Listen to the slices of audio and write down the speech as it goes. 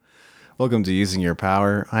Welcome to Using Your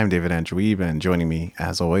Power. I'm David Andreweeb, and joining me,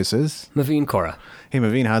 as always, is Maveen Cora. Hey,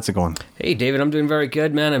 Maveen, how's it going? Hey, David, I'm doing very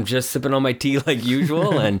good, man. I'm just sipping on my tea like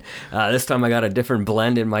usual, and this time I got a different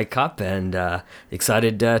blend in my cup, and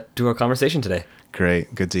excited to do our conversation today.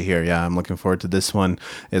 Great, good to hear. Yeah, I'm looking forward to this one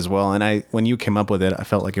as well. And when you came up with it, I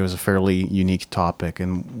felt like it was a fairly unique topic.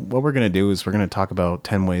 And what we're going to do is we're going to talk about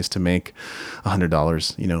 10 ways to make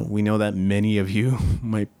 $100. You know, we know that many of you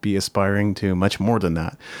might be aspiring to much more than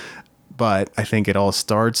that. But I think it all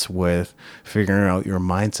starts with figuring out your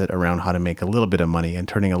mindset around how to make a little bit of money, and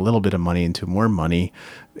turning a little bit of money into more money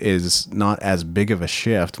is not as big of a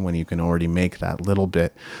shift when you can already make that little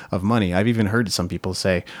bit of money. I've even heard some people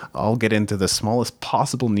say, I'll get into the smallest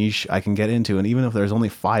possible niche I can get into. And even if there's only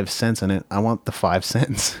 5 cents in it, I want the 5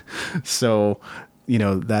 cents. So, you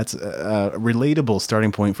know, that's a relatable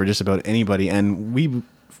starting point for just about anybody. And we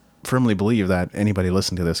firmly believe that anybody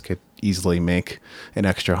listening to this could easily make an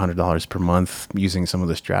extra $100 per month using some of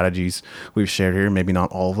the strategies we've shared here. Maybe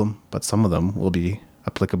not all of them, but some of them will be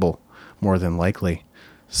applicable more than likely.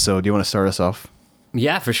 So do you want to start us off?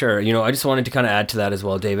 Yeah, for sure. You know, I just wanted to kind of add to that as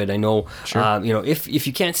well, David. I know, Sure. you know, if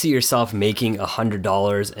you can't see yourself making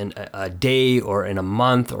 $100 in a day or in a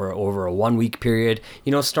month or over a 1 week period,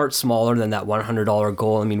 you know, start smaller than that $100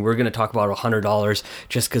 goal. I mean, we're going to talk about $100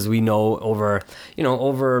 just because we know over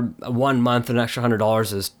 1 month, an extra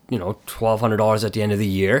 $100 is, you know, $1,200 at the end of the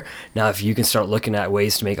year. Now, if you can start looking at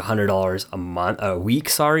ways to make $100 a week,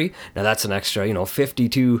 now that's an extra, you know, $50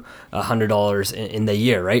 to $100 in the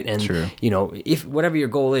year, right? And, True. you know, if whatever your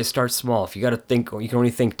goal is, start small. If you got to think, you can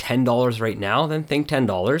only think $10 right now, then think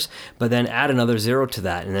 $10, but then add another zero to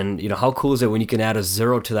that. And then, you know, how cool is it when you can add a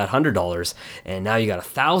zero to that $100, and now you got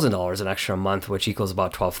 $1,000 an extra a month, which equals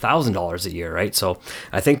about $12,000 a year, right? So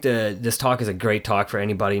I think this talk is a great talk for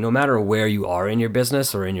anybody, no matter where you are in your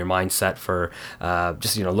business or in your mindset for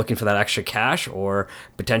just, you know, looking for that extra cash or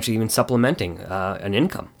potentially even supplementing an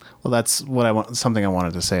income. Well, that's something I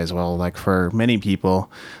wanted to say as well. Like for many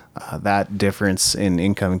people, that difference in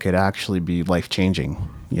income could actually be life-changing.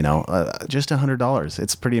 You know, just $100.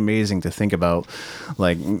 It's pretty amazing to think about,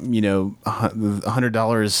 like, you know,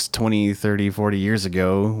 $100 20, 30, 40 years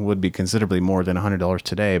ago would be considerably more than $100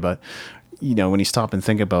 today. But, you know, when you stop and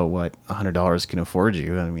think about what $100 can afford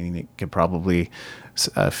you, I mean, it could probably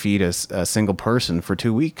feed a single person for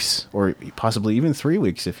 2 weeks, or possibly even 3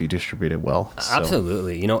 weeks if you distribute it well. So.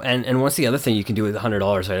 Absolutely. You know, and what's the other thing you can do with $100,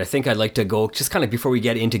 right? I think I'd like to go just kind of before we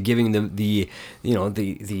get into giving the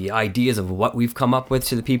ideas of what we've come up with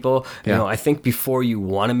to the people. Yeah. You know, I think before you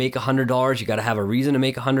want to make $100, you got to have a reason to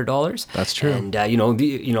make $100. That's true. And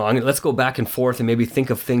let's go back and forth and maybe think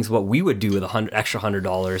of things what we would do with extra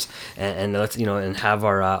 $100, and let's, you know, and have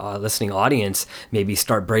our listening audience maybe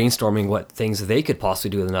start brainstorming what things they could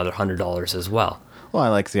possibly do with another $100 as well. Well, I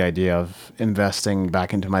like the idea of investing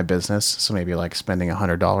back into my business. So maybe like spending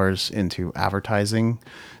 $100 into advertising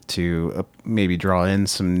to maybe draw in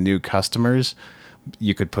some new customers.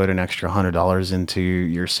 You could put an extra $100 into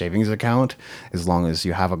your savings account as long as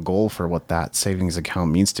you have a goal for what that savings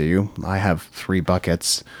account means to you. I have 3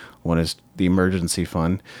 buckets. One is the emergency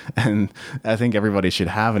fund, and I think everybody should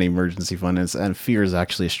have an emergency fund, and fear is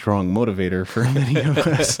actually a strong motivator for many of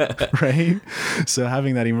us, right? So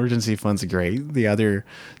having that emergency fund's great. The other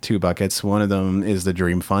 2 buckets, one of them is the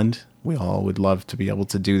dream fund. We all would love to be able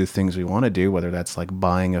to do the things we want to do, whether that's like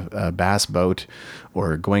buying a bass boat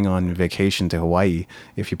or going on vacation to Hawaii.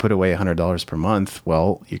 If you put away $100 per month,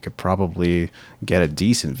 well, you could probably get a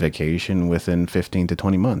decent vacation within 15 to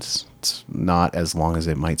 20 months. It's not as long as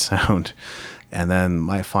it might sound. And then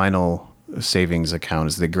my final savings account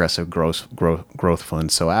is the aggressive growth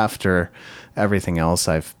fund. So after everything else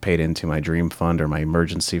I've paid into my dream fund or my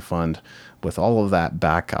emergency fund, with all of that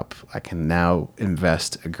backup, I can now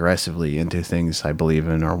invest aggressively into things I believe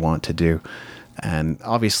in or want to do. And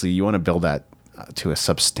obviously you want to build that to a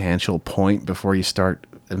substantial point before you start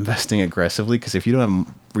investing aggressively, because if you don't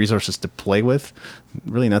have resources to play with,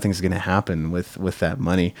 really nothing's going to happen with that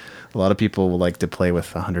money. A lot of people will like to play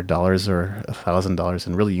with $100 or $1,000,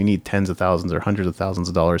 and really you need tens of thousands or hundreds of thousands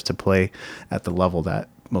of dollars to play at the level that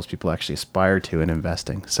most people actually aspire to in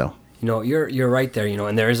investing. So You know, you're right there, you know,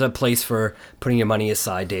 and there is a place for putting your money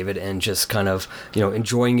aside, David, and just kind of, you know,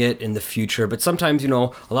 enjoying it in the future. But sometimes, you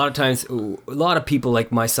know, a lot of times, a lot of people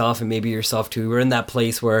like myself and maybe yourself too, we're in that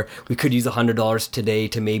place where we could use $100 today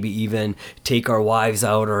to maybe even take our wives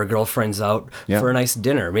out or our girlfriends out for a nice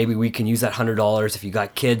dinner. Maybe we can use that $100 if you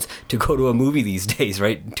got kids to go to a movie these days,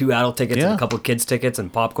 right? 2 adult tickets and a couple of kids tickets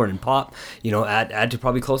and popcorn and pop, you know, add to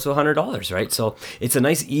probably close to $100, right? So it's a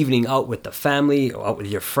nice evening out with the family, out with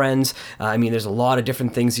your friends. loans. I mean, there's a lot of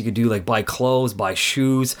different things you could do, like buy clothes, buy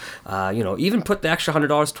shoes, even put the extra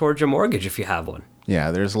 $100 towards your mortgage if you have one.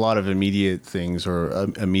 Yeah, there's a lot of immediate things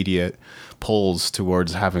or immediate pulls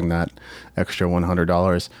towards having that extra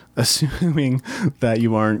 $100, assuming that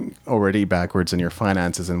you aren't already backwards in your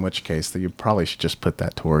finances, in which case that you probably should just put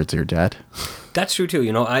that towards your debt. That's true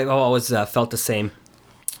too. I've always felt the same.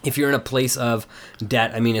 If you're in a place of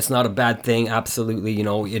debt, I mean, it's not a bad thing. Absolutely.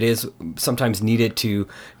 It is sometimes needed to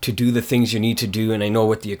do the things you need to do. And I know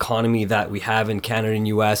with the economy that we have in Canada and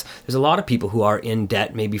US, there's a lot of people who are in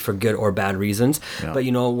debt, maybe for good or bad reasons. Yeah. But,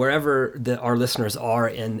 wherever our listeners are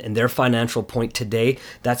in their financial point today,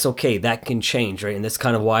 that's okay. That can change, right? And that's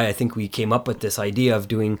kind of why I think we came up with this idea of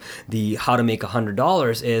doing the how to make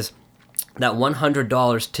 $100 is that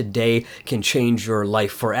 $100 today can change your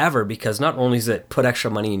life forever, because not only does it put extra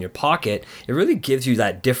money in your pocket, it really gives you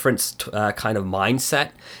that different kind of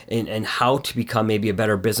mindset and how to become maybe a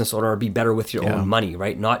better business owner or be better with your own money,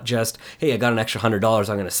 right? Not just, hey, I got an extra $100,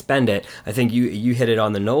 I'm going to spend it. I think you hit it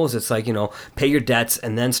on the nose. It's like, pay your debts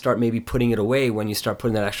and then start maybe putting it away when you start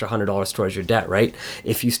putting that extra $100 towards your debt, right?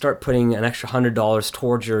 If you start putting an extra $100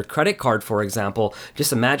 towards your credit card, for example,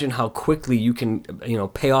 just imagine how quickly you can,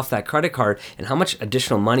 pay off that credit card and how much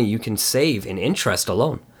additional money you can save in interest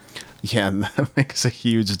alone. Yeah, that makes a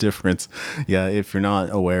huge difference. Yeah, if you're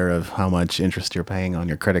not aware of how much interest you're paying on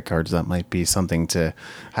your credit cards, that might be something to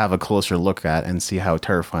have a closer look at and see how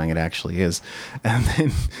terrifying it actually is. And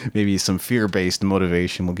then maybe some fear-based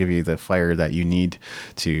motivation will give you the fire that you need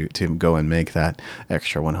to go and make that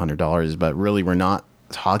extra $100. But really, we're not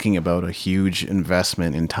talking about a huge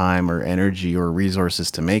investment in time or energy or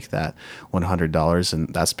resources to make that $100,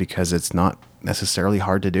 and that's because it's not necessarily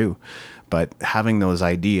hard to do. But having those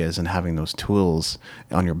ideas and having those tools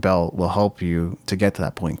on your belt will help you to get to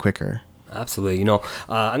that point quicker. Absolutely.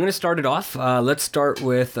 I'm going to start it off. Let's start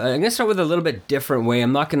with, I'm going to start with a little bit different way.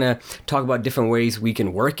 I'm not going to talk about different ways we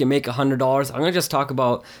can work and make $100. I'm going to just talk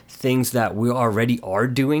about things that we already are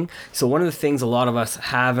doing. So one of the things a lot of us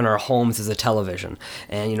have in our homes is a television.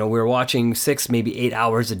 And, we're watching 6, maybe 8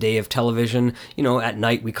 hours a day of television. At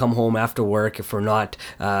night we come home after work. If we're not,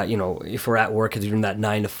 if we're at work, it's during that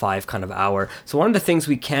 9 to 5 kind of hour. So one of the things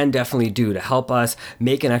we can definitely do to help us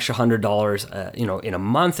make an extra $100, in a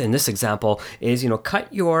month, in this example, is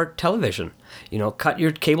cut your television, cut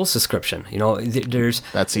your cable subscription.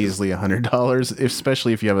 That's easily $100,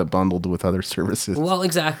 especially if you have it bundled with other services. Well,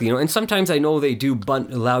 exactly. And sometimes I know they do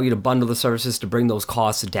allow you to bundle the services to bring those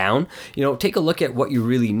costs down. Take a look at what you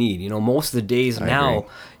really need. Most of the days now,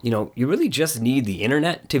 you really just need the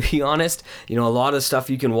internet, to be honest. A lot of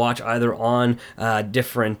stuff you can watch either on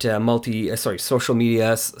different social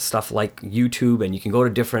media stuff like YouTube, and you can go to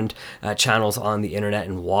different channels on the internet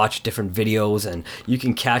and watch different videos, and you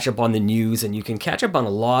can catch up on the news, and you can catch up on a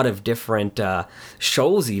lot of different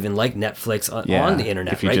shows, even like Netflix on the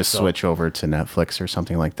internet. If you just switch over to Netflix or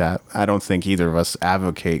something like that, I don't think either of us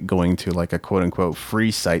advocate going to like a quote unquote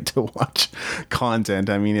free site to watch content.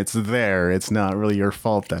 I mean, it's there. It's not really your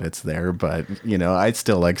fault that it's there, but I'd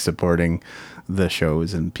still like supporting the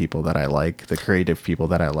shows and people that I like, the creative people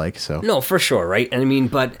that I like. So no, for sure, right? And I mean,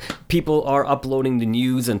 but people are uploading the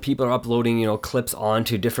news and people are uploading clips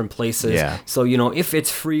onto different places. Yeah. So if it's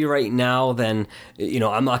free right now, then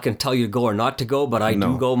I'm not going to tell you to go or not to go, but I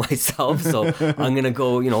do go myself. So I'm going to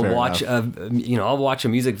go watch I'll watch a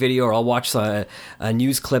music video, or I'll watch a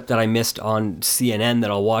news clip that I missed on CNN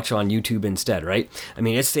that I'll watch on YouTube instead, right? I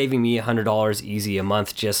mean, it's saving me $100 easy a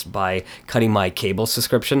month just by cutting my cable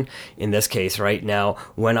subscription in this case. Right now,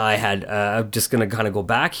 when I had, I'm just going to kind of go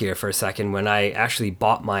back here for a second. When I actually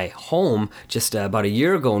bought my home just about a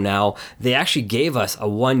year ago now, they actually gave us a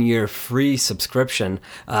 1-year free subscription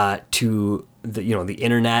to the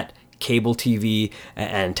internet, cable TV,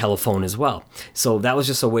 and telephone as well. So that was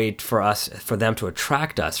just a way for them to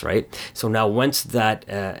attract us, right? So now once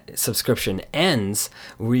that subscription ends,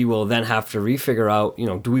 we will then have to refigure out,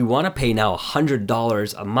 do we want to pay now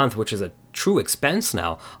 $100 a month, which is a true expense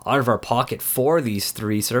now out of our pocket for these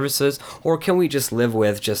 3 services, or can we just live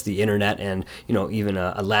with just the internet and even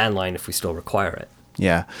a landline if we still require it?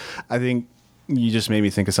 Yeah, I think you just made me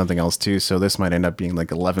think of something else too. So this might end up being like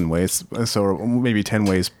 11 ways, so maybe 10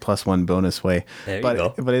 ways plus 1 bonus way. But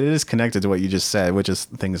it is connected to what you just said, which is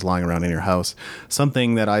things lying around in your house.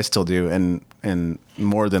 Something that I still do, and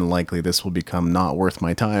more than likely this will become not worth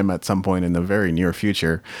my time at some point in the very near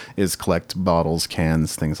future, is collect bottles,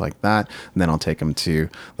 cans, things like that. And then I'll take them to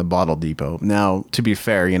the bottle depot. Now, to be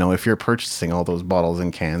fair, if you're purchasing all those bottles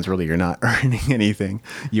and cans, really you're not earning anything.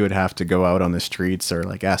 You would have to go out on the streets or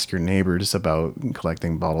like ask your neighbors about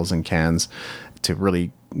collecting bottles and cans to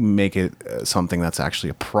really make it something that's actually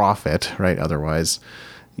a profit, right? Otherwise,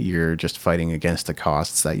 you're just fighting against the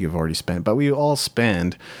costs that you've already spent. But we all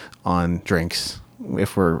spend on drinks,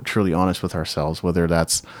 if we're truly honest with ourselves, whether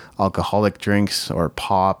that's alcoholic drinks or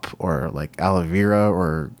pop or like aloe vera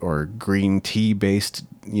or green tea based,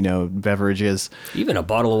 beverages. Even a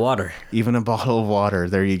bottle of water. Even a bottle of water.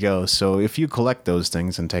 There you go. So if you collect those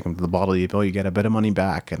things and take them to the bottle depot, you get a bit of money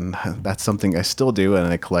back. And that's something I still do. And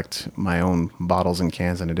I collect my own bottles and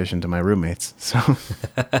cans in addition to my roommates. So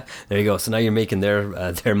there you go. So now you're making their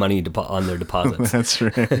money on their deposits. That's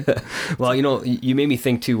right. Well, you made me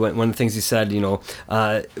think too, one of the things you said,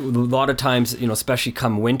 a lot of times, especially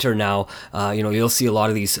come winter now, you'll see a lot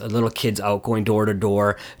of these little kids out going door to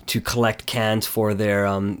door to collect cans for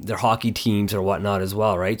their hockey teams or whatnot as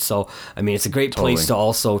well, right? So, I mean, it's a great place to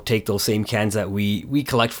also take those same cans that we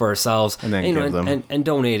collect for ourselves and then give them. And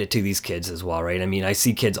donate it to these kids as well, right? I mean, I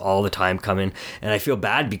see kids all the time coming, and I feel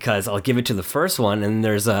bad because I'll give it to the first one, and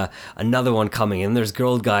there's another one coming, and there's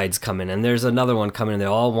Girl Guides coming, and there's another one coming, and they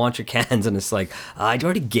all want your cans, and it's like, I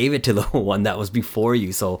already gave it to the one that was before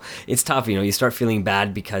you. So it's tough, you start feeling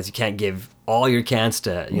bad because you can't give all your cans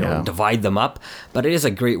to divide them up, but it is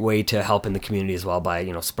a great way to help in the community as well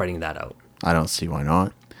by spreading that out. I don't see why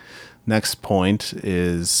not. Next point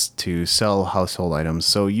is to sell household items.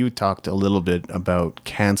 So you talked a little bit about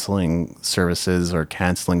canceling services or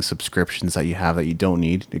canceling subscriptions that you have that you don't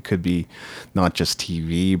need. It could be not just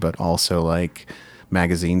TV, but also like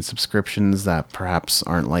magazine subscriptions that perhaps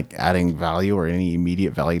aren't like adding value or any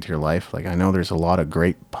immediate value to your life. Like I know there's a lot of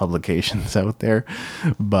great publications out there,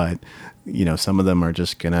 but some of them are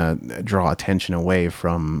just going to draw attention away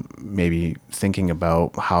from maybe thinking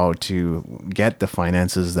about how to get the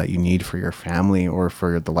finances that you need for your family or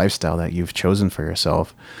for the lifestyle that you've chosen for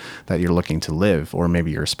yourself that you're looking to live, or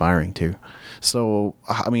maybe you're aspiring to. So,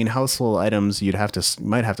 I mean, household items, you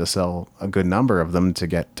might have to sell a good number of them to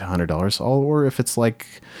get to $100. Or if it's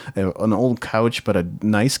like an old couch, but a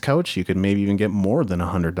nice couch, you could maybe even get more than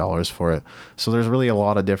 $100 for it. So there's really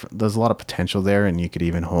there's a lot of potential there. And you could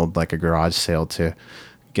even hold like a garage sale to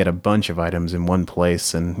get a bunch of items in one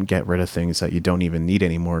place and get rid of things that you don't even need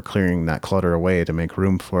anymore, clearing that clutter away to make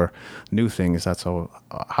room for new things. That's how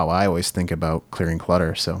I always think about clearing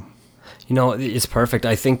clutter. So. It's perfect.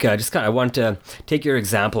 I think I want to take your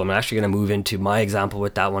example. I'm actually going to move into my example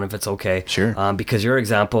with that one, if it's okay. Sure. Because your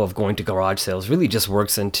example of going to garage sales really just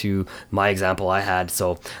works into my example I had.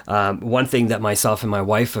 So one thing that myself and my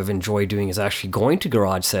wife have enjoyed doing is actually going to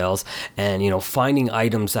garage sales and, finding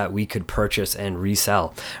items that we could purchase and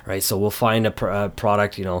resell, right? So we'll find a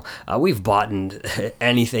product, we've bought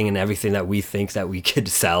anything and everything that we think that we could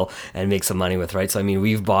sell and make some money with, right? So, I mean,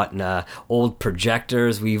 we've bought old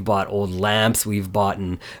projectors, we've bought old lamps, we've bought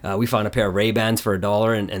we found a pair of Ray-Bans for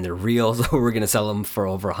 $1 and they're real, so we're going to sell them for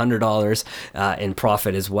over $100 in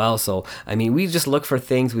profit as well. So I mean, we just look for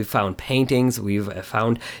things. We've found paintings, we've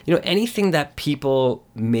found anything that people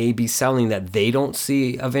may be selling that they don't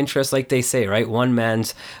see of interest, like they say, right? One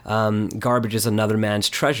man's garbage is another man's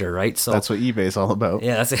treasure, right? So that's what eBay is all about.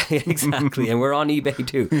 Yeah, that's exactly. And we're on eBay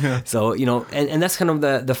too. Yeah. So and that's kind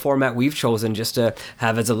of the format we've chosen, just to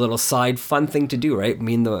have as a little side fun thing to do, right?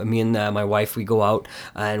 Me and my wife, we go out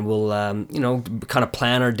and we'll kind of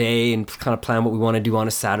plan our day and kind of plan what we want to do on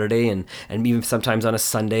a Saturday and even sometimes on a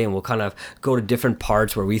Sunday, and we'll kind of go to different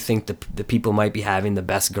parts where we think the people might be having the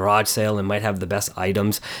best garage sale and might have the best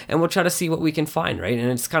items, and we'll try to see what we can find, right?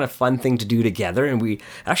 And it's kind of fun thing to do together, and we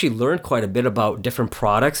actually learned quite a bit about different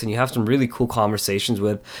products, and you have some really cool conversations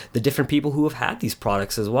with the different people who have had these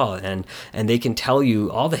products as well, and they can tell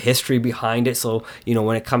you all the history behind it. So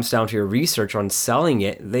when it comes down to your research on selling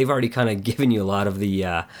it, they've already kind of given you a lot of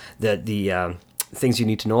the things you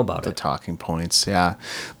need to know about the talking points. Yeah.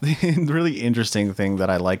 The really interesting thing that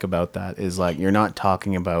I like about that is like, you're not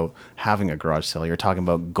talking about having a garage sale, you're talking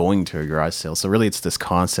about going to a garage sale. So really it's this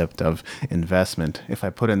concept of investment. If I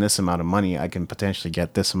put in this amount of money, I can potentially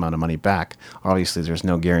get this amount of money back. Obviously there's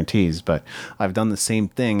no guarantees, but I've done the same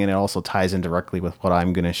thing, and it also ties in directly with what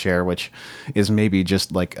I'm going to share, which is maybe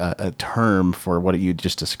just like a term for what you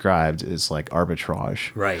just described, is like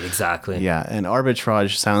arbitrage. Right, exactly. Yeah, and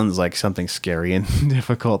arbitrage sounds like something scary and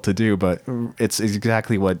difficult to do, but it's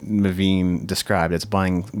exactly what Maveen described. It's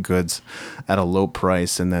buying goods at a low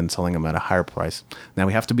price and then selling them at a higher price. Now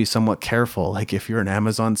we have to be somewhat careful. Like if you're an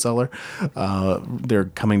Amazon seller, they're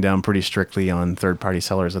coming down pretty strictly on third-party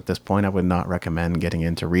sellers at this point. I would not recommend getting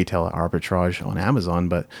into retail arbitrage on Amazon,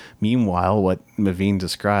 but meanwhile, what Maveen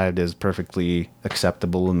described is perfectly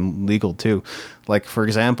acceptable and legal too. Like, for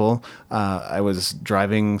example, I was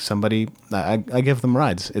driving somebody. I give them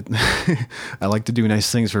rides. I like to do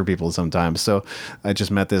nice things for people sometimes. So I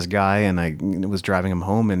just met this guy, and I was driving him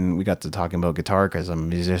home, and we got to talking about guitar because I'm a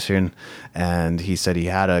musician. And he said he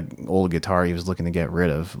had an old guitar he was looking to get rid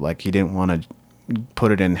of. Like, he didn't want to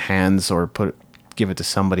put it in hands or give it to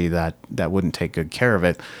somebody that wouldn't take good care of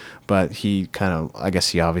it. But he I guess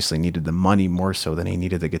he obviously needed the money more so than he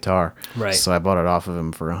needed the guitar. Right. So I bought it off of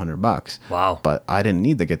him for $100. Wow. But I didn't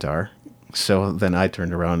need the guitar. So then I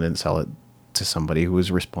turned around and sell it to somebody who was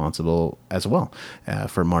responsible as well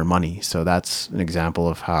for more money. So that's an example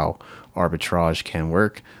of how arbitrage can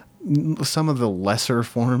work. Some of the lesser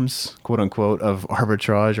forms, quote unquote, of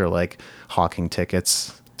arbitrage are like hawking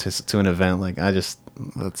tickets to an event. Like,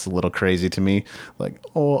 that's a little crazy to me. Like,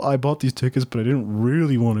 oh, I bought these tickets, but I didn't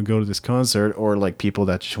really want to go to this concert. Or like people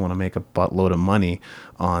that just want to make a buttload of money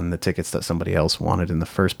on the tickets that somebody else wanted in the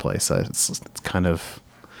first place. It's kind of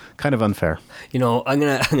unfair. You know, I'm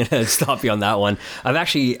gonna stop you on that one. I've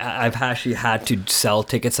actually had to sell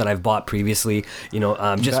tickets that I've bought previously. You know,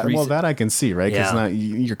 that I can see, right? Because now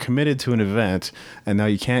you're committed to an event, and now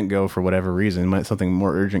you can't go for whatever reason. Something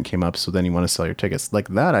more urgent came up, so then you want to sell your tickets. Like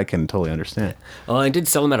that, I can totally understand. Well, I did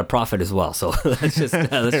sell them at a profit as well, so let's just say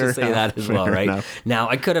that as well, right? Enough. Now,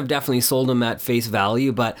 I could have definitely sold them at face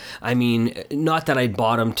value, but I mean, not that I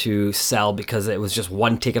bought them to sell because it was just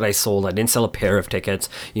one ticket I sold. I didn't sell a pair of tickets.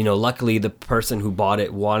 You know, luckily the person who bought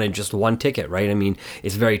it wanted just one ticket, right? I mean,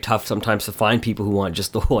 it's very tough sometimes to find people who want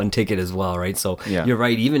just the one ticket as well, right? So You're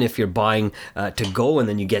right. Even if you're buying to go and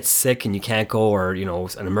then you get sick and you can't go, or you know,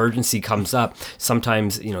 an emergency comes up,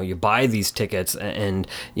 sometimes you know you buy these tickets and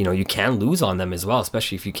you know you can lose on them as well,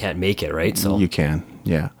 especially if you can't make it, right? So you can,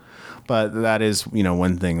 yeah. But that is, you know,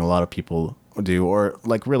 one thing a lot of people do, or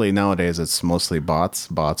like really nowadays it's mostly bots.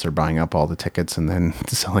 Bots are buying up all the tickets and then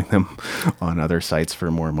selling them on other sites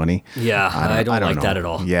for more money. Yeah, I don't like that at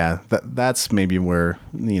all. Yeah, that's maybe where,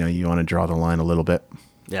 you know, you want to draw the line a little bit.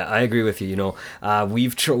 Yeah, I agree with you. You know,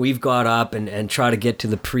 we've got up and try to get to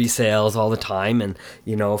the pre-sales all the time, and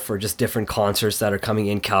you know, for just different concerts that are coming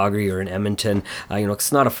in Calgary or in Edmonton. You know,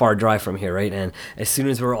 it's not a far drive from here, right? And as soon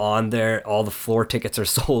as we're on there, all the floor tickets are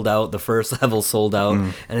sold out. The first level sold out,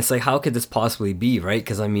 and it's like, how could this possibly be, right?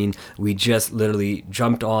 Because I mean, we just literally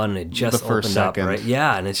jumped on and it just opened up, right?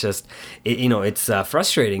 Yeah, and it's just, you know, it's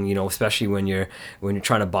frustrating, you know, especially when you're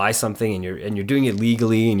trying to buy something and you're doing it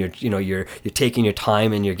legally, and you're taking your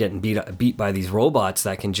time and you're getting beat by these robots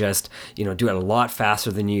that can just, you know, do it a lot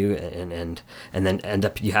faster than you, and then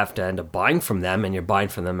you have to end up buying from them, and you're buying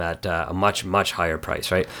from them at a much higher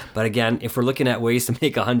price, right? But again, if we're looking at ways to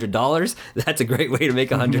make $100, that's a great way to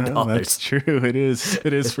make $100. That's true. It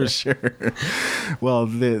is for sure. Well,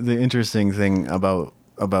 the interesting thing about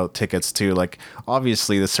tickets too, like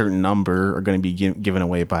obviously the certain number are going to be given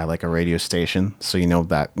away by like a radio station, so you know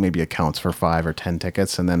that maybe accounts for 5 or 10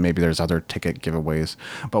 tickets, and then maybe there's other ticket giveaways.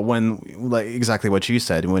 But when, like exactly what you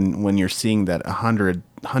said, when you're seeing that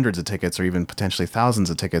hundreds of tickets or even potentially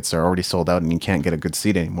thousands of tickets are already sold out and you can't get a good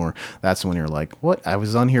seat anymore, that's when you're like, what? I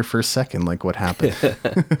was on here for a second, like what happened?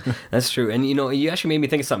 That's true. And you know, you actually made me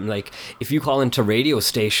think of something. Like if you call into radio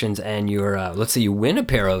stations and you're let's say you win a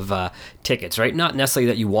pair of tickets, right? Not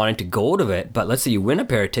necessarily that you wanted to go to it, but let's say you win a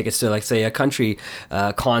pair of tickets to, like, say a country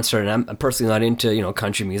concert, and I'm personally not into, you know,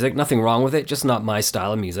 country music. Nothing wrong with it, just not my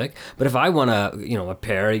style of music. But if I won a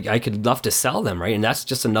pair, I could love to sell them, right? And that's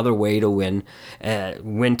just another way to win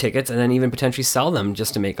tickets, and then even potentially sell them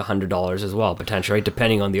just to make $100 as well, potentially, right?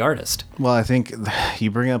 Depending on the artist. Well, I think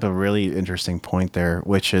you bring up a really interesting point there,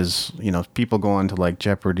 which is, you know, people go on to like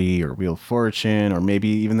Jeopardy or Wheel of Fortune, or maybe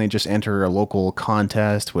even they just enter a local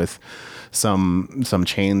contest with some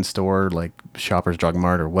chain store like Shoppers Drug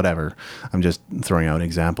Mart or whatever. I'm just throwing out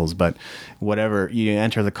examples, but whatever, you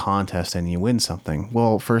enter the contest and you win something.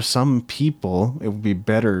 Well, for some people, it would be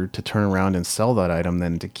better to turn around and sell that item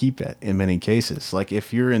than to keep it in many cases. Like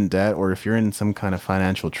if you're in debt or if you're in some kind of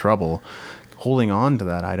financial trouble, holding on to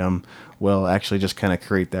that item will actually just kind of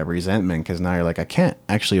create that resentment, because now you're like, I can't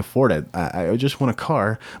actually afford it. I just want a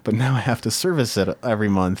car, but now I have to service it every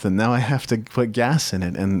month, and now I have to put gas in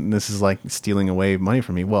it, and this is like stealing away money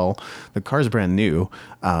from me. Well, the car's brand new.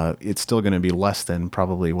 It's still going to be less than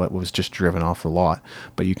probably what was just driven off the lot,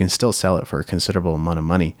 but you can still sell it for a considerable amount of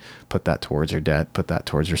money. Put that towards your debt, put that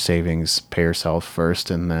towards your savings, pay yourself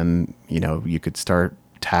first, and then, you know, you could start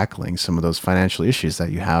tackling some of those financial issues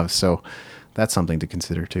that you have. So that's something to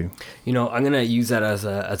consider too. You know, I'm gonna use that as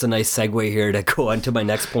a nice segue here to go on to my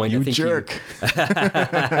next point. I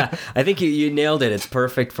think you nailed it. It's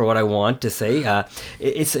perfect for what I want to say.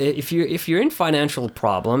 It's if you're in financial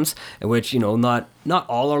problems, which, you know, not not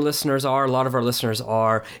all our listeners are. A lot of our listeners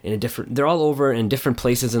are they're all over in different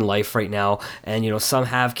places in life right now. And, some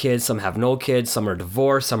have kids, some have no kids, some are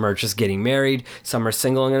divorced, some are just getting married, some are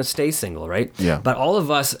single and going to stay single, right? Yeah. But all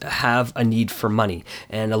of us have a need for money.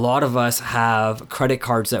 And a lot of us have credit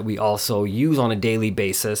cards that we also use on a daily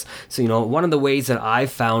basis. So, one of the ways that I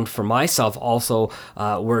found for myself also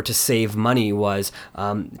were to save money was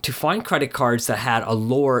to find credit cards that had a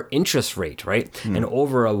lower interest rate, right? And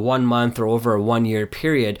over a 1 month or over a 1 year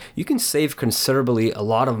period, you can save considerably a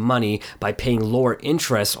lot of money by paying lower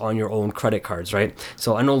interest on your own credit cards, right?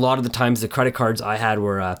 So I know a lot of the times the credit cards I had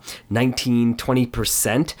were 19,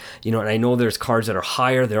 20%, and I know there's cards that are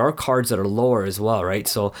higher. There are cards that are lower as well, right?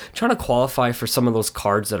 So trying to qualify for some of those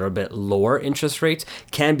cards that are a bit lower interest rates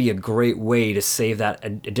can be a great way to save that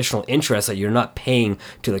additional interest that you're not paying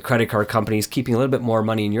to the credit card companies, keeping a little bit more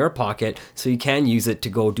money in your pocket so you can use it to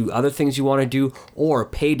go do other things you want to do or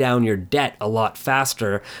pay down your debt a lot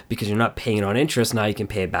faster because you're not paying it on interest. Now you can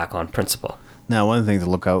pay it back on principal. Now, one thing to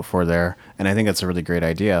look out for there, and I think that's a really great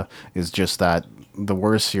idea, is just that the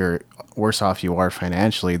worse off you are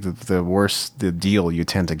financially, the worse the deal you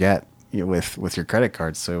tend to get with your credit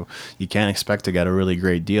cards. So you can't expect to get a really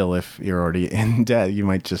great deal if you're already in debt. You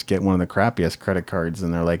might just get one of the crappiest credit cards,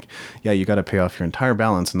 and they're like, yeah, you got to pay off your entire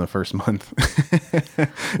balance in the first month.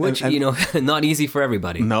 Which, not easy for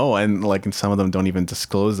everybody. No, and some of them don't even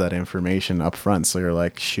disclose that information up front. So you're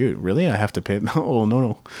like, shoot, really? I have to pay? Oh,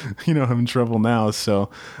 no. I'm in trouble now. So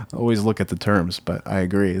always look at the terms. But I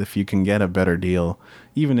agree. If you can get a better deal,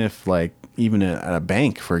 even at a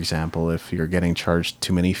bank, for example, if you're getting charged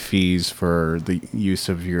too many fees for the use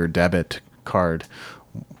of your debit card,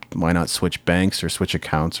 why not switch banks or switch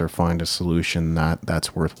accounts or find a solution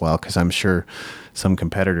that's worthwhile? Because I'm sure some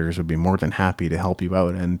competitors would be more than happy to help you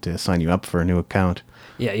out and to sign you up for a new account.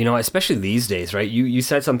 Yeah, especially these days, right? You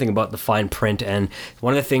said something about the fine print, and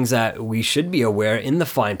one of the things that we should be aware in the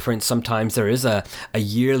fine print, sometimes there is a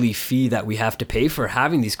yearly fee that we have to pay for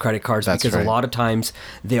having these credit cards. That's because right. A lot of times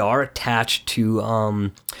they are attached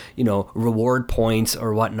to, reward points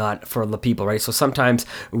or whatnot for the people, right? So sometimes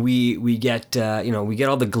we get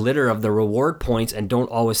all the glitter of the reward points and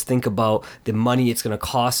don't always think about the money it's going to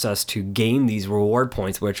cost us to gain these reward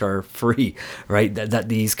points, which are free, right? That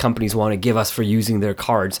these companies want to give us for using their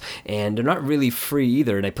cards, and they're not really free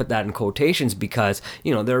either, and I put that in quotations because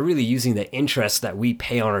they're really using the interest that we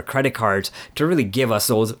pay on our credit cards to really give us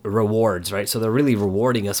those rewards, right? So they're really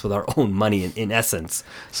rewarding us with our own money in essence.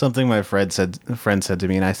 Something my friend said to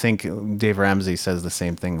me, and I think Dave Ramsey says the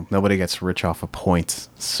same thing: nobody gets rich off of points.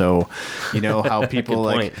 So how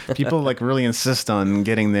people people really insist on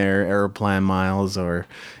getting their Aeroplan miles or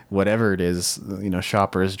whatever it is,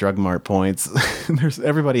 Shoppers Drug Mart points.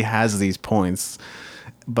 Everybody has these points,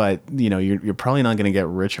 but you're probably not going to get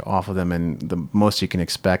rich off of them, and the most you can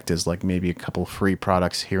expect is maybe a couple free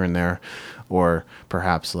products here and there, or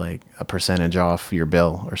perhaps a percentage off your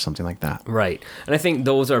bill or something like that. Right. And I think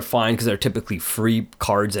those are fine because they're typically free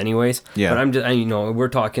cards anyways. Yeah. But we're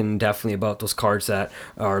talking definitely about those cards that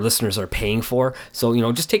our listeners are paying for.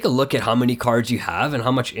 So, just take a look at how many cards you have and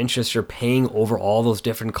how much interest you're paying over all those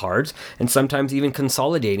different cards. And sometimes even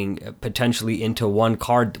consolidating potentially into one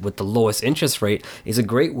card with the lowest interest rate is a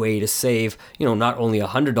great way to save, not only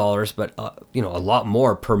 $100, but, a lot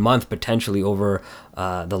more per month potentially over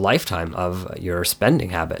the lifetime of your spending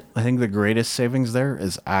habit. I think the greatest savings there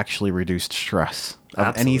is actually reduced stress of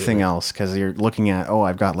Absolutely. anything else, because you're looking at,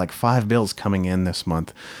 I've got 5 bills coming in this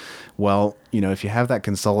month. Well, if you have that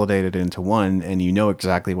consolidated into one and you know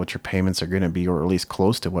exactly what your payments are going to be, or at least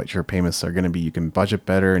close to what your payments are going to be, you can budget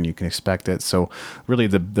better and you can expect it. So really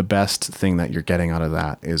the best thing that you're getting out of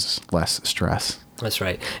that is less stress. That's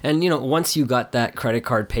right. And, once you got that credit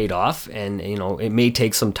card paid off, and, it may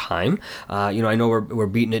take some time, I know we're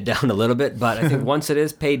beating it down a little bit, but I think once it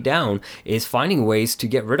is paid down, is finding ways to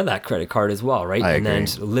get rid of that credit card as well, right? I agree. Then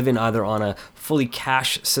living either on a fully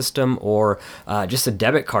cash system or just a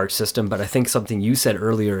debit card system. But I think something you said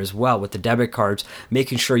earlier as well with the debit cards,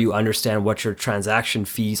 making sure you understand what your transaction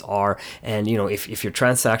fees are. And, if your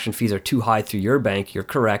transaction fees are too high through your bank, you're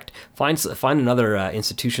correct. Find another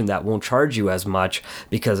institution that won't charge you as much,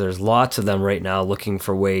 because there's lots of them right now looking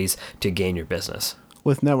for ways to gain your business.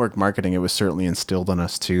 With network marketing, it was certainly instilled in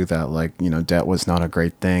us too that debt was not a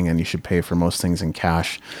great thing, and you should pay for most things in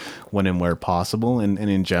cash when and where possible. And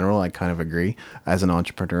in general, I kind of agree. As an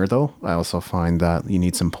entrepreneur, though, I also find that you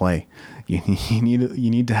need some play. You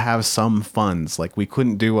need to have some funds. We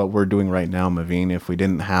couldn't do what we're doing right now, Maveen, if we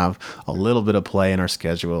didn't have a little bit of play in our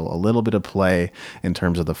schedule, a little bit of play in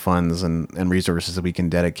terms of the funds and resources that we can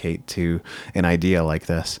dedicate to an idea like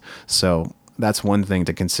this. So that's one thing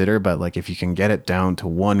to consider. But like, if you can get it down to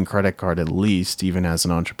one credit card at least, even as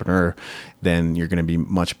an entrepreneur, then you're going to be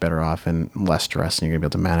much better off and less stressed, and you're going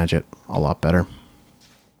to be able to manage it a lot better.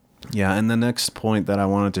 Yeah, and the next point that I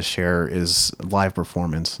wanted to share is live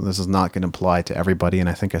performance. This is not going to apply to everybody, and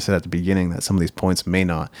I think I said at the beginning that some of these points may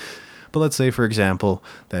not. But let's say, for example,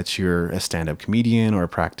 that you're a stand-up comedian or a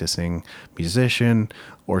practicing musician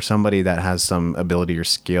or somebody that has some ability or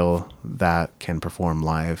skill that can perform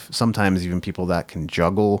live. Sometimes even people that can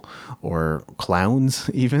juggle, or clowns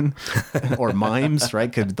even, or mimes,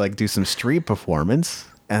 right? Could like do some street performance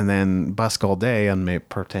and then busk all day and may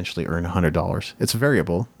potentially earn $100. It's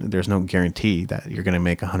variable. There's no guarantee that you're going to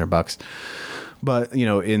make $100. But, you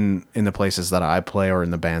know, in the places that I play or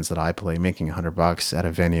in the bands that I play, making $100 at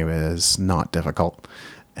a venue is not difficult.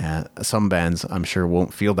 And some bands, I'm sure,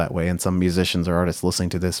 won't feel that way. And some musicians or artists listening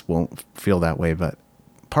to this won't feel that way. But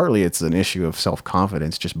partly it's an issue of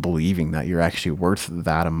self-confidence, just believing that you're actually worth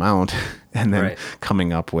that amount and then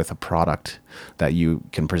coming up with a product that you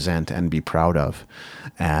can present and be proud of.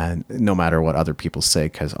 And no matter what other people say,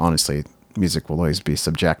 because honestly, music will always be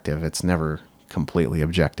subjective. It's never completely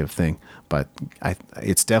objective thing, but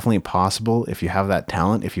it's definitely possible if you have that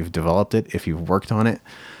talent, if you've developed it, if you've worked on it,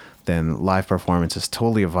 then live performance is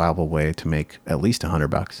totally a viable way to make at least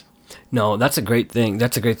 $100. No, that's a great thing.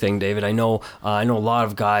 That's a great thing, David. I know a lot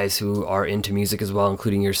of guys who are into music as well,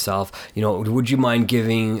 including yourself. You know, would you mind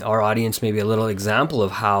giving our audience maybe a little example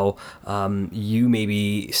of how you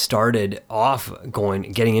maybe started off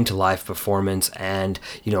getting into live performance, and,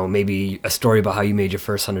 you know, maybe a story about how you made your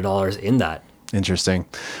first $100 in that? Interesting.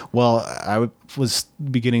 Well, I was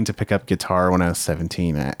beginning to pick up guitar when I was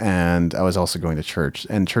 17, and I was also going to church.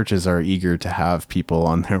 And churches are eager to have people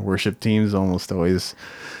on their worship teams, almost always.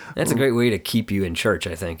 That's a great way to keep you in church,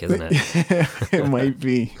 I think, isn't it? It might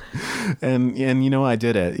be. And you know, I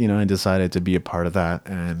did it. You know, I decided to be a part of that,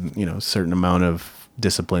 and, you know, a certain amount of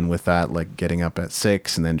discipline with that, like getting up at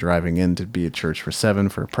 6 and then driving in to be at church for 7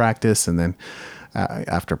 for practice, and then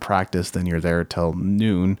after practice, then you're there till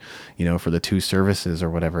noon, you know, for the 2 services or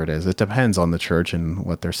whatever it is. It depends on the church and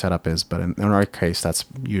what their setup is, but in our case, that's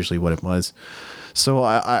usually what it was. So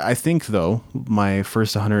I think, though, my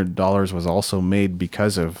first $100 was also made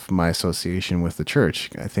because of my association with the church.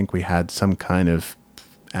 I think we had some kind of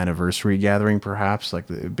anniversary gathering, perhaps, like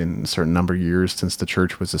it had been a certain number of years since the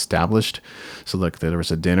church was established. So like there was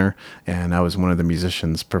a dinner, and I was one of the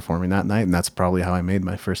musicians performing that night, and that's probably how I made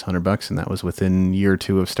my first $100, and that was within year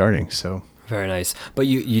 2 of starting. So very nice. But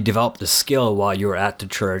you developed the skill while you were at the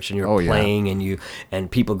church, and you were playing,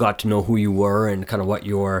 and people got to know who you were and kind of what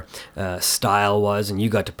your style was, and you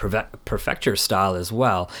got to perfect your style as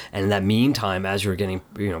well. And in that meantime, as you were getting,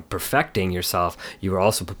 perfecting yourself, you were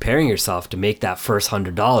also preparing yourself to make that first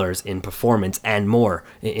 $100 in performance and more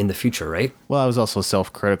in the future, right? Well, I was also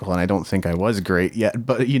self-critical, and I don't think I was great yet,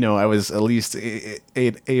 but, I was at least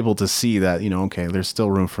able to see that, okay, there's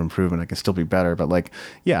still room for improvement. I can still be better, but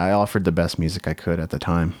I offered the best music I could at the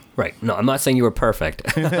time. Right. No, I'm not saying you were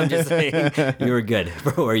perfect. I'm just saying you were good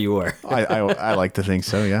for where you were. I like to think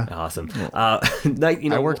so, yeah. Awesome.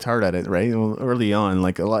 I worked hard at it, right? Well, early on,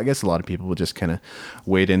 I guess a lot of people would just kind of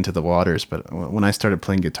wade into the waters, but when I started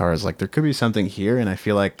playing guitar, I was like, there could be something here, and I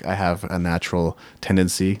feel like I have a natural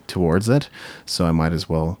tendency towards it, so I might as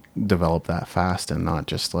well develop that fast and not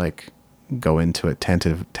just go into it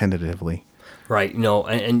tentatively. Right.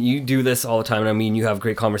 And you do this all the time. And I mean, you have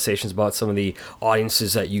great conversations about some of the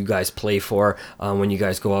audiences that you guys play for when you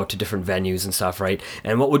guys go out to different venues and stuff, right?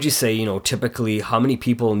 And what would you say, typically how many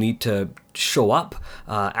people need to show up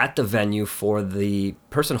at the venue for the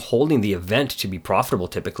person holding the event to be profitable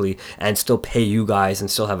typically and still pay you guys and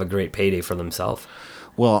still have a great payday for themselves?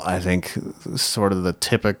 Well, I think sort of the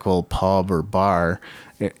typical pub or bar,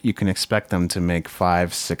 you can expect them to make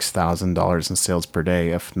 $5,000-$6,000 in sales per day,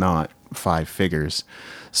 if not 5 figures.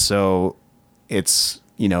 So it's,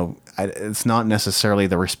 it's not necessarily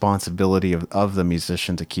the responsibility of the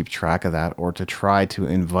musician to keep track of that or to try to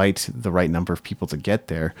invite the right number of people to get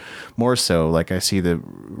there. More so, I see the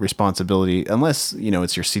responsibility, unless,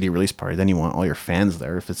 it's your CD release party, then you want all your fans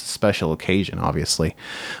there if it's a special occasion, obviously.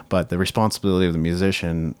 But the responsibility of the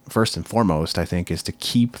musician, first and foremost, I think, is to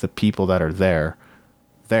keep the people that are there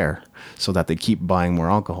there, so that they keep buying more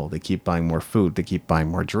alcohol, they keep buying more food, they keep buying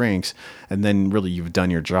more drinks, and then really you've done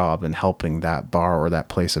your job in helping that bar or that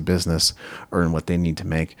place of business earn what they need to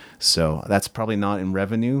make. So that's probably not in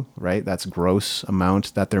revenue, right? That's gross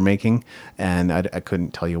amount that they're making, and I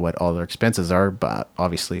couldn't tell you what all their expenses are, but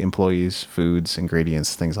obviously employees, foods,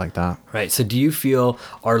 ingredients, things like that. Right. So do you feel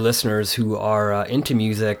our listeners who are into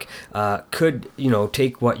music could,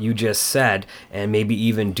 take what you just said and maybe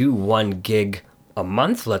even do one gig a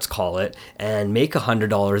month, let's call it, and make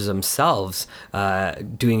 $100 themselves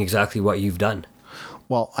doing exactly what you've done?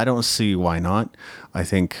 Well, I don't see why not. I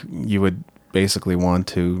think you would basically want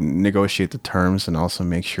to negotiate the terms and also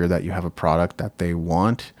make sure that you have a product that they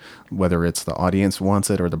want, whether it's the audience wants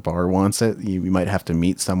it or the bar wants it. You might have to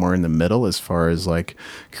meet somewhere in the middle as far as like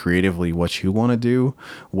creatively what you want to do,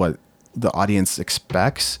 what the audience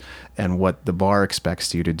expects, and what the bar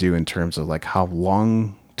expects you to do in terms of like how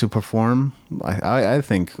long to perform. I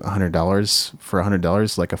think $100 for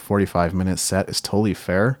 $100, like a 45-minute set, is totally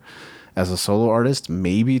fair. As a solo artist,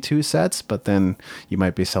 maybe 2 sets, but then you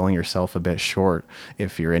might be selling yourself a bit short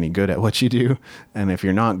if you're any good at what you do. And if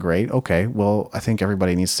you're not great, okay, well, I think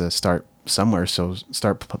everybody needs to start somewhere. So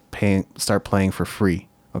start playing for free,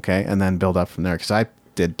 okay, and then build up from there. Because I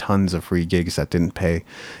did tons of free gigs that didn't pay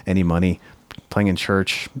any money. Playing in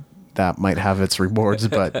church, that might have its rewards,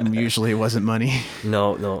 but usually it wasn't money.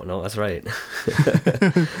 No, that's right.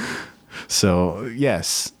 So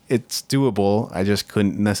yes, it's doable. I just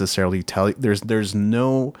couldn't necessarily tell you. There's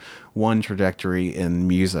no one trajectory in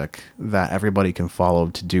music that everybody can follow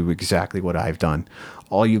to do exactly what I've done.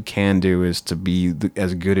 All you can do is to be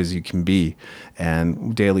as good as you can be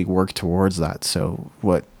and daily work towards that. So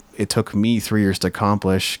what it took me 3 years to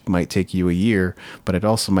accomplish might take you a year, but it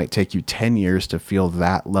also might take you 10 years to feel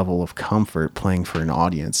that level of comfort playing for an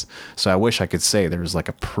audience. So I wish I could say there was like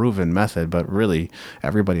a proven method, but really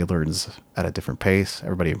everybody learns at a different pace.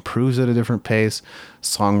 Everybody improves at a different pace.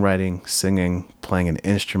 Songwriting, singing, playing an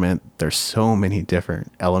instrument. There's so many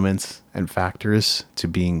different elements and factors to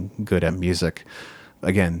being good at music.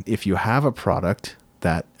 Again, if you have a product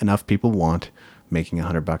that enough people want, making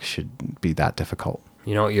 $100 should be that difficult.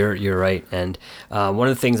 You're right. And one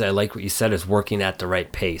of the things I like what you said is working at the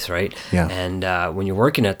right pace, right? Yeah. And when you're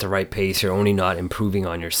working at the right pace, you're only not improving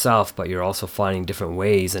on yourself, but you're also finding different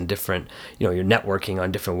ways and different, you're networking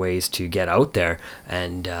on different ways to get out there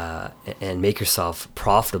and make yourself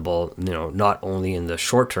profitable, not only in the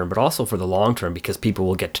short term, but also for the long term, because people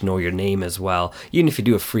will get to know your name as well. Even if you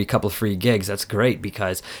do a couple of free gigs, that's great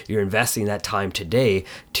because you're investing that time today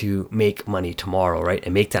to make money tomorrow, right?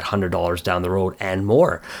 And make that $100 down the road and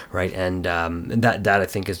more, right? And that I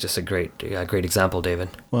think is just a great example, David.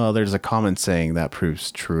 Well, there's a common saying that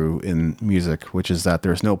proves true in music, which is that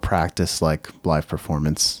there's no practice like live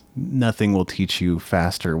performance. Nothing will teach you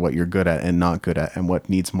faster what you're good at and not good at, and what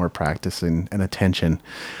needs more practice and attention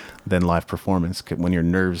than live performance when your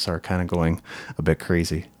nerves are kind of going a bit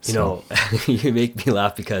crazy. You make me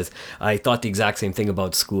laugh because I thought the exact same thing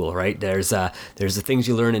about school, right? There's the things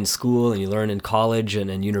you learn in school and you learn in college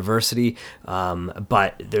and in university,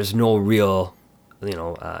 but there's no real,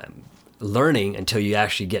 learning until you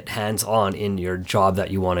actually get hands-on in your job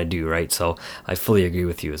that you want to do, right? So I fully agree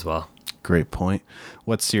with you as well. Great point.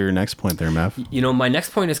 What's your next point there, Mav? My next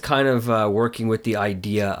point is kind of working with the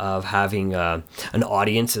idea of having an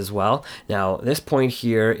audience as well. Now, this point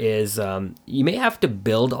here is you may have to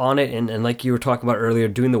build on it, and like you were talking about earlier,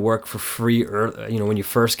 doing the work for free, when you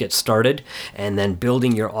first get started, and then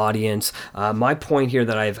building your audience. My point here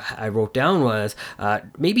that I wrote down was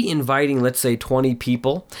maybe inviting, let's say, 20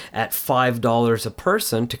 people at $5 a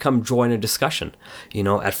person to come join a discussion.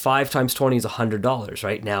 At 5 times 20 is $100,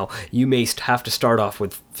 right? Now, you may have to start off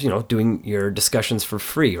with doing your discussions for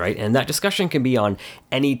free, right? And that discussion can be on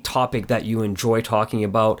any topic that you enjoy talking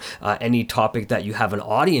about, any topic that you have an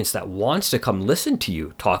audience that wants to come listen to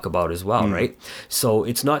you talk about as well, right? So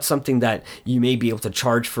it's not something that you may be able to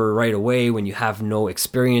charge for right away when you have no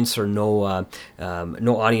experience or no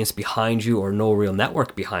audience behind you or no real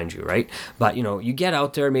network behind you, right? But you get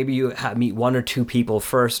out there, maybe you meet 1 or 2 people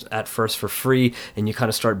first for free, and you kind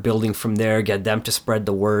of start building from there, get them to spread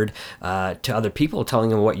the word to other people, telling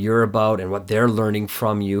them what you're about and what they're learning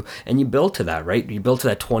from you, and you build to that, right? You build to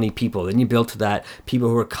that 20 people, then you build to that people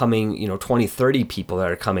who are coming, 20, 30 people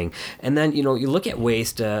that are coming, and then you look at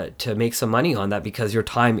ways to make some money on that because your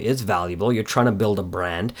time is valuable. You're trying to build a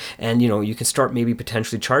brand, and you can start maybe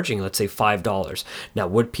potentially charging, let's say, $5. Now,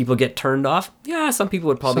 would people get turned off? Yeah, some people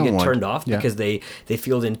would probably get turned off because they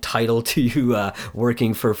feel entitled to you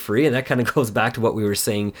working for free, and that kind of goes back to what we were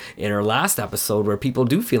saying in our last episode, where people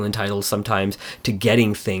do feel entitled sometimes to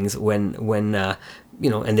getting things when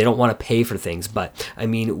and they don't want to pay for things. But I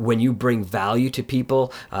mean, when you bring value to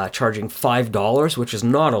people, charging $5, which is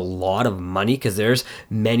not a lot of money, because there's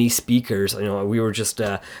many speakers. We were just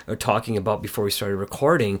talking about before we started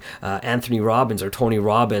recording, Anthony Robbins or Tony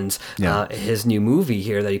Robbins, his new movie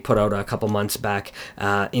here that he put out a couple months back.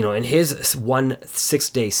 In his 1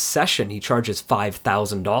 6-day session, he charges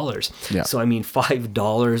 $5,000. Yeah. So I mean,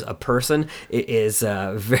 $5 a person is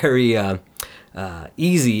very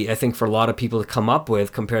easy, I think, for a lot of people to come up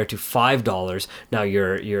with compared to $5. Now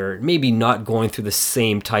you're maybe not going through the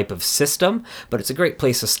same type of system, but it's a great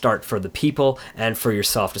place to start for the people and for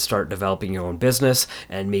yourself to start developing your own business,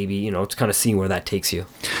 and maybe it's kind of seeing where that takes you.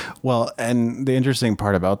 Well, and the interesting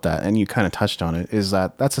part about that, and you kind of touched on it, is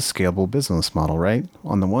that that's a scalable business model, right?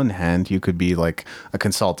 On the one hand, you could be like a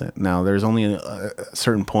consultant. Now, there's only a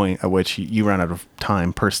certain point at which you run out of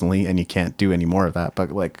time personally, and you can't do any more of that.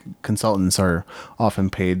 But like consultants are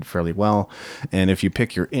often paid fairly well, and if you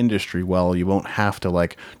pick your industry well, you won't have to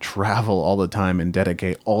like travel all the time and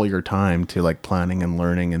dedicate all your time to like planning and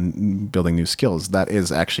learning and building new skills. That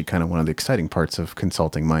is actually kind of one of the exciting parts of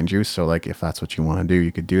consulting, mind you. So like if that's what you want to do,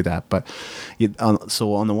 you could do that. But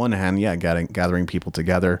so on the one hand, gathering people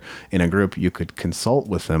together in a group, you could consult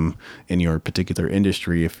with them in your particular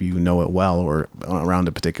industry if you know it well, or around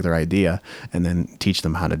a particular idea, and then teach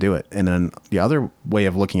them how to do it. And then the other way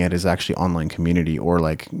of looking at it is actually online community, or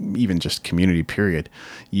like even just community period.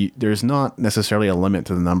 There's not necessarily a limit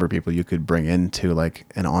to the number of people you could bring into like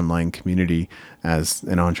an online community as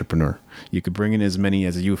an entrepreneur. You could bring in as many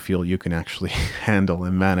as you feel you can actually handle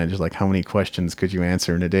and manage. Like how many questions could you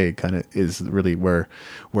answer in a day kind of is really where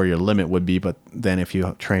your limit would be. But then if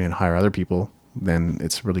you train and hire other people, then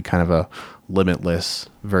it's really kind of a limitless,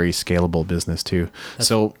 very scalable business too.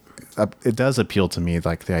 So it does appeal to me,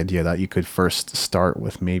 like the idea that you could first start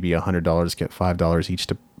with maybe $100, get $5 each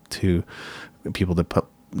to people to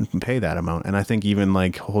pay that amount. And I think even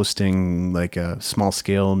like hosting like a small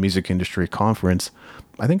scale music industry conference,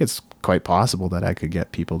 I think it's quite possible that I could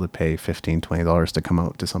get people to pay $15, $20 to come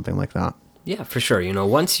out to something like that. Yeah, for sure.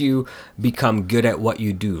 Once you become good at what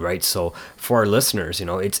you do, right? So for our listeners,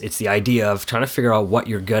 it's the idea of trying to figure out what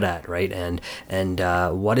you're good at, right? And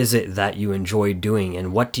what is it that you enjoy doing,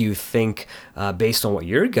 and what do you think, based on what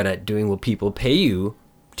you're good at doing, will people pay you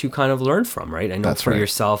to kind of learn from, right? I know that's for right.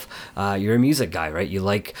 Yourself, you're a music guy, right? You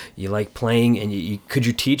like playing, and could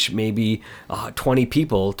you teach maybe 20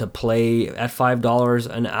 people to play at $5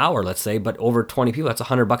 an hour, let's say, but over 20 people, that's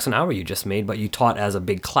 $100 an hour you just made, but you taught as a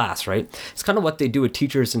big class, right? It's kind of what they do with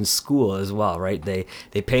teachers in school as well, right? They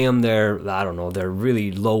pay them their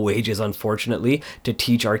really low wages, unfortunately, to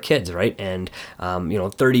teach our kids, right? And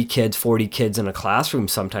 30 kids, 40 kids in a classroom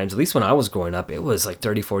sometimes, at least when I was growing up, it was like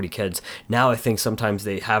 30, 40 kids. Now I think sometimes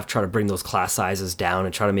they have try to bring those class sizes down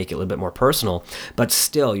and try to make it a little bit more personal, but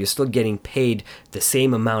still you're still getting paid the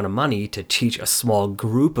same amount of money to teach a small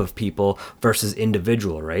group of people versus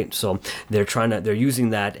individual, right? So they're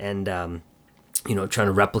using that and trying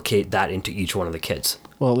to replicate that into each one of the kids.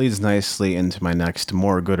 Well, it leads nicely into my next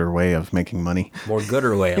more gooder way of making money. More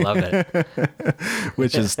gooder way, I love it.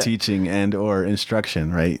 Which is teaching and or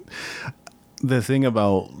instruction, right? The thing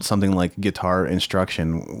about something like guitar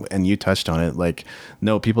instruction, and you touched on it, like,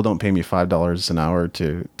 no, people don't pay me $5 an hour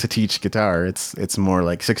to teach guitar. It's more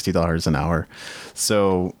like $60 an hour.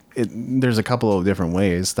 So there's a couple of different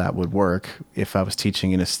ways that would work. If I was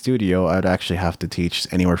teaching in a studio, I'd actually have to teach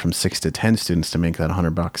anywhere from 6 to 10 students to make that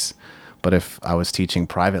 $100. But if I was teaching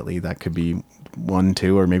privately, that could be 1,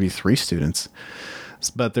 2, or maybe 3 students.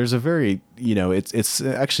 But there's a very, it's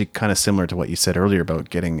actually kind of similar to what you said earlier about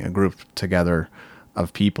getting a group together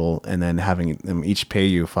of people and then having them each pay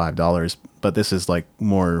you $5. But this is like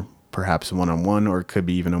more perhaps one-on-one, or it could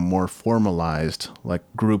be even a more formalized like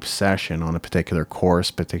group session on a particular course,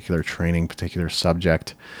 particular training, particular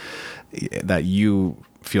subject that you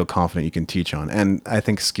feel confident you can teach on. And I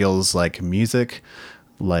think skills like music,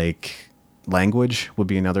 like language would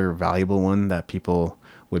be another valuable one that people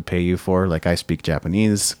would pay you for. Like, I speak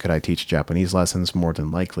Japanese. Could I teach Japanese lessons? More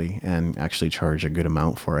than likely, and actually charge a good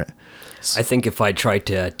amount for it. I think if I tried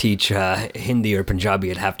to teach Hindi or Punjabi,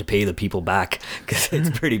 I'd have to pay the people back because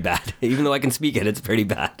it's pretty bad. Even though I can speak it, it's pretty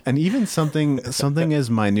bad. And even something as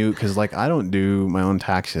minute, because like I don't do my own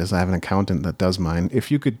taxes. I have an accountant that does mine.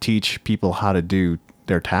 If you could teach people how to do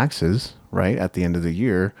their taxes, right, at the end of the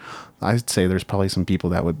year, I'd say there's probably some people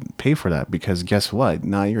that would pay for that, because guess what?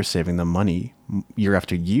 Now you're saving them money year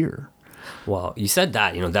after year. Well, you said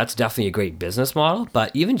that, that's definitely a great business model,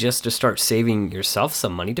 but even just to start saving yourself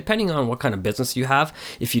some money, depending on what kind of business you have,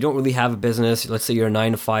 if you don't really have a business, let's say you're a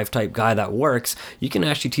 9 to 5 type guy that works, you can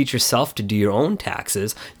actually teach yourself to do your own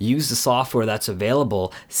taxes, use the software that's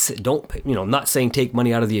available. Don't, I'm not saying take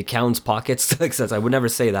money out of the accountant's pockets, I would never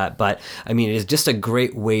say that, but I mean, it is just a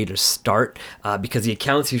great way to start because the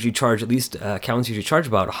accountants usually charge,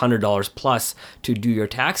 about $100 plus to do your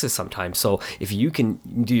taxes sometimes. So if you can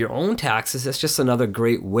do your own taxes, it's just another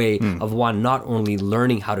great way of not only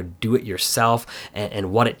learning how to do it yourself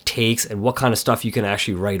and what it takes and what kind of stuff you can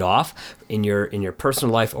actually write off in your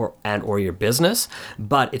personal life or your business,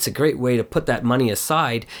 but it's a great way to put that money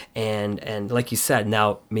aside and like you said,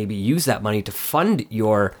 now maybe use that money to fund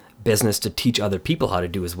your business to teach other people how to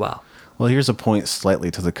do as well. Well, here's a point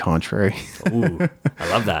slightly to the contrary. Ooh, I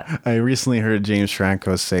love that. I recently heard James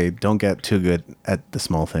Franco say, don't get too good at the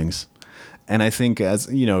small things. And I think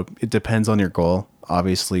it depends on your goal.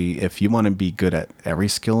 Obviously, if you want to be good at every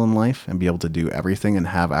skill in life and be able to do everything and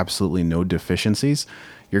have absolutely no deficiencies,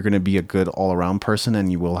 you're going to be a good all-around person and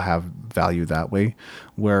you will have value that way.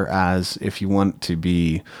 Whereas if you want to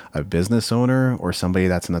be a business owner or somebody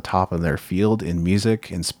that's in the top of their field in music,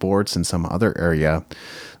 in sports, in some other area,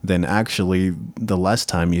 then actually the less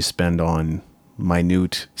time you spend on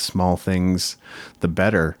minute small things, the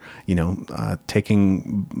better.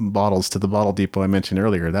 Taking bottles to the bottle depot I mentioned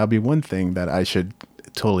earlier, that would be one thing that I should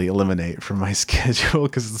totally eliminate from my schedule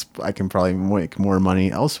because I can probably make more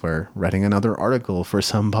money elsewhere. Writing another article for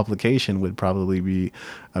some publication would probably be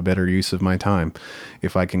a better use of my time.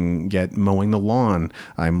 If I can get mowing the lawn,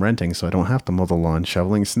 I'm renting, so I don't have to mow the lawn.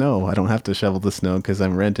 Shoveling snow, I don't have to shovel the snow because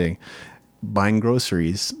I'm renting. Buying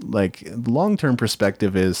groceries, like long-term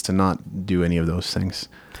perspective is to not do any of those things.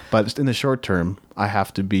 But in the short term, I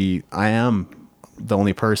am the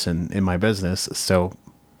only person in my business, so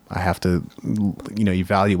I have to,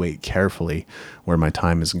 evaluate carefully where my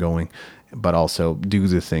time is going, but also do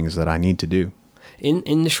the things that I need to do.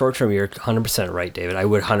 In the short term, you're 100% right, David. I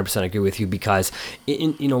would 100% agree with you because,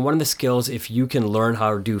 one of the skills, if you can learn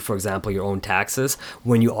how to do, for example, your own taxes,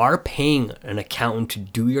 when you are paying an accountant to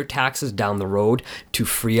do your taxes down the road to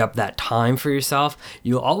free up that time for yourself,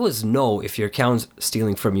 you'll always know if your accountant's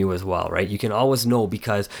stealing from you as well, right? You can always know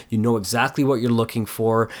because you know exactly what you're looking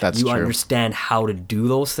for. That's you true. Understand how to do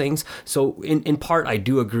those things. So in part, I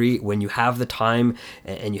do agree when you have the time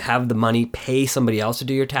and you have the money, pay somebody else to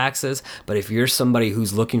do your taxes. But if you're somebody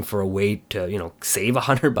who's looking for a way to, save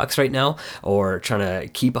 $100 right now or trying to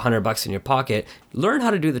keep $100 in your pocket, learn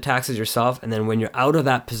how to do the taxes yourself. And then when you're out of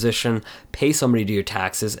that position, pay somebody to do your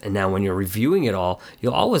taxes. And now when you're reviewing it all,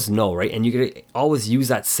 you'll always know, right? And you can always use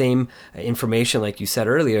that same information, like you said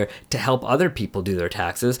earlier, to help other people do their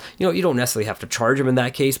taxes. You don't necessarily have to charge them in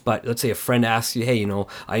that case, but let's say a friend asks you, hey,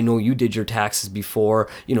 I know you did your taxes before,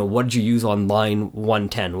 what did you use on line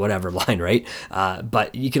 110, whatever line, right?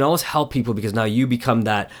 But you can always help people because now you become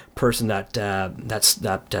that person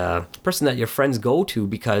person that your friends go to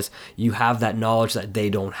because you have that knowledge that they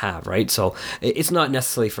don't have, right? So it's not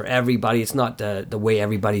necessarily for everybody. It's not the way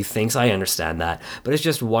everybody thinks. I understand that, but it's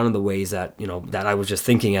just one of the ways that that I was just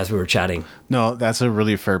thinking as we were chatting. No, that's a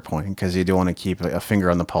really fair point because you do want to keep a finger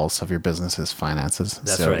on the pulse of your business's finances.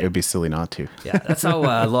 That's so right. It'd be silly not to. Yeah, that's how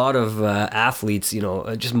a lot of athletes,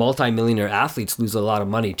 just multimillionaire athletes, lose a lot of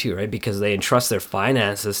money too, right? Because they entrust their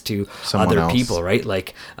finances to Someone other else. People, right?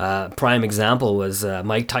 Like prime example was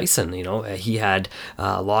Mike Tyson. He had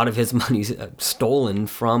a lot of his money stolen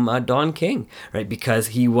from Don King, right? Because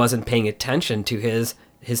he wasn't paying attention to his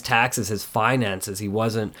taxes, his finances. He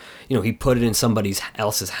wasn't, he put it in somebody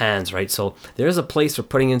else's hands, right? So there's a place for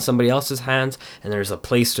putting in somebody else's hands, and there's a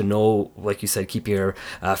place to know, like you said, keep your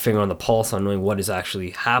finger on the pulse on knowing what is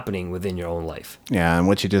actually happening within your own life. Yeah, and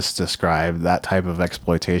what you just described, that type of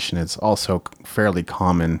exploitation, is also fairly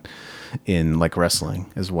common in like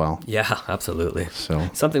wrestling as well. Yeah, absolutely. So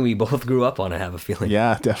something we both grew up on, I have a feeling.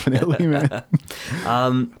 Yeah, definitely, man.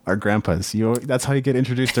 Our grandpas, that's how you get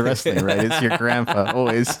introduced to wrestling, right? It's your grandpa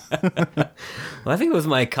always. Well, I think it was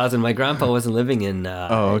my cousin. My grandpa wasn't living in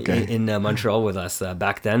in Montreal with us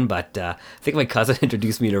back then, but I think my cousin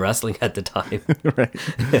introduced me to wrestling at the time.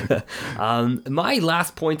 Right. My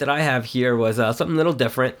last point that I have here was something a little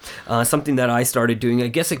different, something that I started doing. I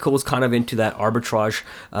guess it goes kind of into that arbitrage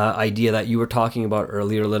idea that you were talking about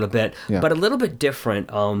earlier a little bit, but a little bit different.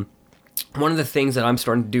 one of the things that I'm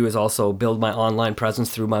starting to do is also build my online presence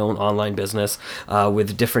through my own online business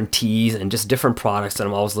with different teas and just different products that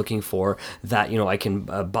I'm always looking for that, I can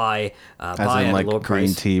buy As buy in at like a low green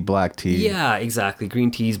price. tea, black tea. Yeah, exactly. Green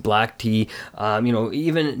teas, black tea.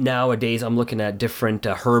 Even nowadays, I'm looking at different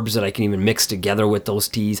herbs that I can even mix together with those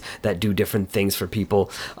teas that do different things for people.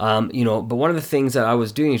 But one of the things that I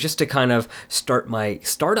was doing is just to kind of start my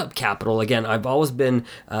startup capital. Again, I've always been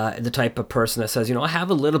the type of person that says, I have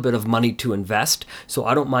a little bit of money to invest, so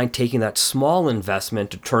I don't mind taking that small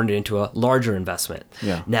investment to turn it into a larger investment.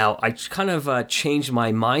 Yeah. Now, I kind of changed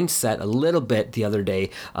my mindset a little bit the other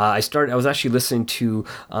day. I was actually listening to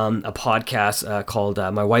a podcast called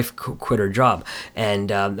My Wife Quit Her Job.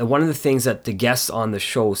 And one of the things that the guests on the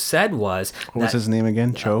show said was... What was his name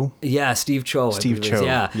again? Cho? Yeah, Steve Cho. Steve Cho.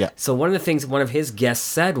 Yeah. So one of the things one of his guests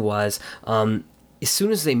said was... as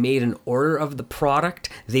soon as they made an order of the product,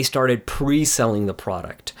 they started pre-selling the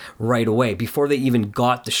product right away before they even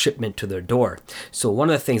got the shipment to their door. So one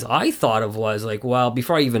of the things I thought of was like, well,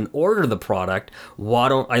 before I even order the product,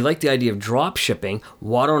 I like the idea of drop shipping.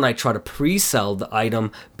 Why don't I try to pre-sell the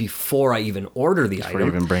item before I even order the item? Before you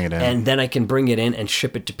even bring it in. And then I can bring it in and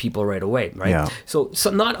ship it to people right away, right? Yeah. So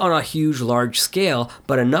not on a huge, large scale,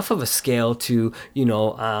 but enough of a scale to,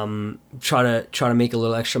 try to make a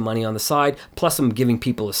little extra money on the side. Plus, I'm giving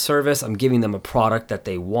people a service. I'm giving them a product that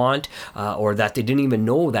they want or that they didn't even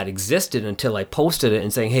know that existed until I posted it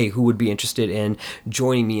and saying, hey, who would be interested in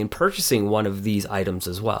joining me in purchasing one of these items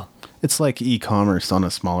as well? It's like e-commerce on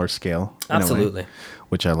a smaller scale. in a way, Absolutely.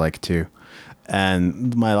 which I like too.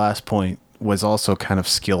 And my last point was also kind of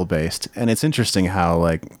skill based. And it's interesting how,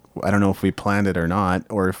 like, I don't know if we planned it or not,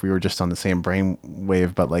 or if we were just on the same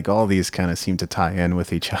brainwave, but like all these kind of seem to tie in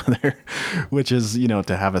with each other, which is,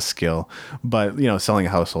 to have a skill. But, selling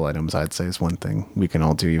household items, I'd say, is one thing we can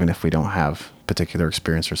all do, even if we don't have particular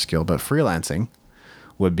experience or skill. But freelancing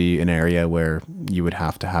would be an area where you would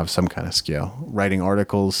have to have some kind of skill. Writing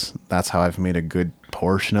articles, that's how I've made a good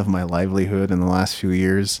portion of my livelihood in the last few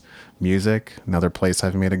years. Music, another place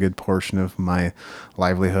I've made a good portion of my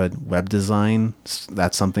livelihood. Web design,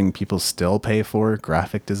 that's something people still pay for.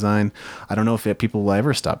 Graphic design, I don't know if people will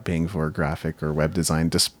ever stop paying for graphic or web design,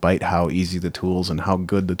 despite how easy the tools and how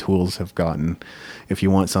good the tools have gotten. If you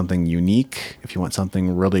want something unique, if you want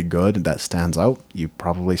something really good that stands out, you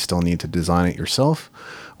probably still need to design it yourself,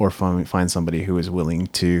 or find somebody who is willing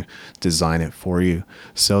to design it for you.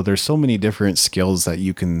 So there's so many different skills that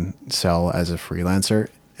you can sell as a freelancer.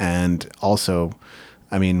 And also,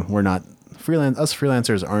 I mean, us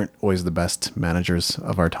freelancers aren't always the best managers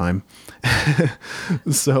of our time.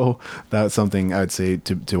 So that's something I'd say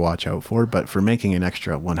to watch out for. But for making an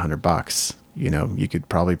extra $100, you could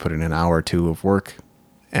probably put in an hour or two of work.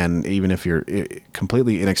 And even if you're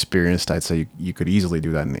completely inexperienced, I'd say you could easily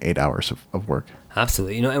do that in 8 hours of work.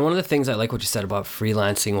 Absolutely. And one of the things I like what you said about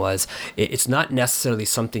freelancing was it's not necessarily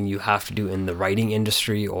something you have to do in the writing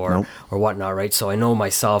industry or whatnot, right? So I know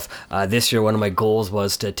myself, this year, one of my goals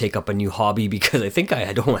was to take up a new hobby because I think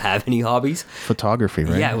I don't have any hobbies. Photography,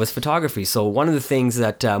 right? Yeah, it was photography. So one of the things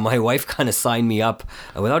that my wife kind of signed me up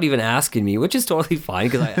without even asking me, which is totally fine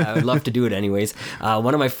because I would love to do it anyways.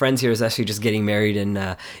 One of my friends here is actually just getting married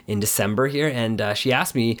in December here. And she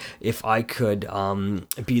asked me if I could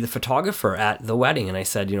be the photographer at the wedding. And I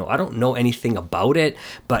said, I don't know anything about it,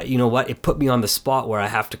 but you know what? It put me on the spot where I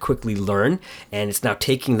have to quickly learn. And it's now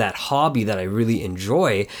taking that hobby that I really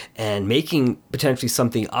enjoy and making potentially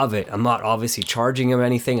something of it. I'm not obviously charging him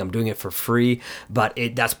anything. I'm doing it for free, but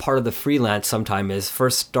that's part of the freelance sometimes is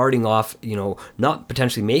first starting off, not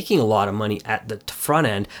potentially making a lot of money at the front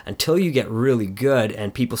end until you get really good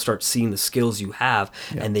and people start seeing the skills you have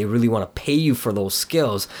and they really want to pay you for those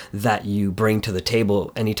skills that you bring to the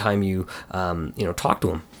table anytime you talk to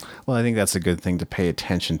them. Well, I think that's a good thing to pay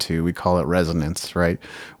attention to. We call it resonance, right?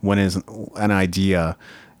 When is an idea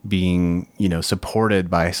being, supported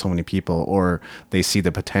by so many people, or they see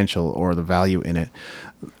the potential or the value in it,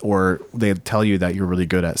 or they tell you that you're really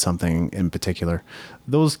good at something in particular.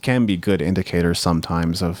 Those can be good indicators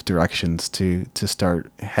sometimes of directions to start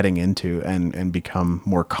heading into and become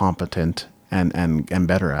more competent and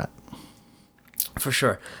better at. For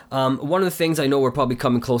sure. One of the things I know we're probably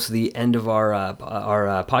coming close to the end of our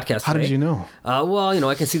podcast. How today. did you know? Well,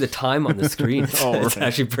 I can see the time on the screen. It's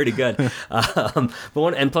actually pretty good.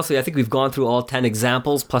 And plus, I think we've gone through all 10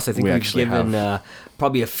 examples. Plus, I think we've given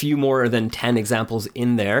probably a few more than 10 examples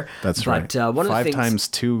in there. That's right. One of the 5 things, times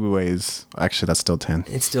 2 ways. Actually, that's still 10.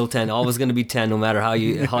 It's still 10. Always going to be 10, no matter how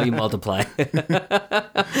you multiply.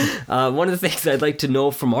 One of the things I'd like to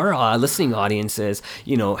know from our listening audience is,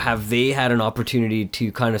 have they had an opportunity opportunity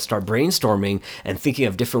to kind of start brainstorming and thinking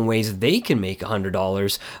of different ways they can make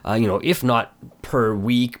 $100, if not per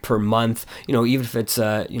week, per month, even if it's,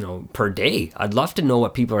 per day. I'd love to know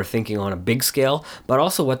what people are thinking on a big scale, but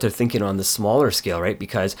also what they're thinking on the smaller scale, right?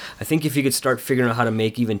 Because I think if you could start figuring out how to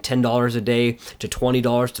make even $10 a day to $20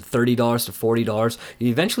 to $30 to $40, you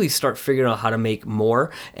eventually start figuring out how to make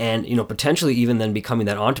more and, potentially even then becoming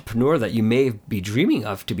that entrepreneur that you may be dreaming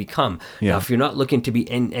of to become. Yeah. Now, if you're not looking to be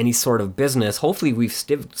in any sort of business, hopefully we've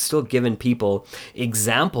still given people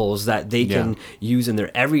examples that they can use in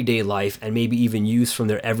their everyday life and maybe even use from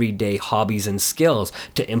their everyday hobbies and skills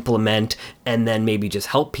to implement and then maybe just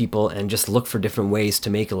help people and just look for different ways to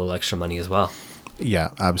make a little extra money as well. Yeah,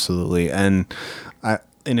 absolutely. And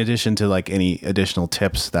in addition to like any additional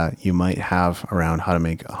tips that you might have around how to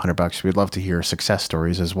make $100, we'd love to hear success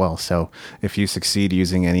stories as well. So if you succeed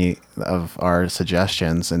using any of our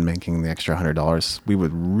suggestions and making the extra $100, we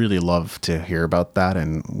would really love to hear about that.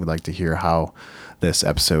 And we'd like to hear how this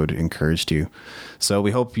episode encouraged you. So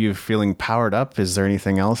we hope you're feeling powered up. Is there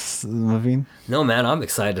anything else, Naveen? No, man, I'm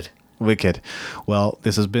excited. Wicked. Well,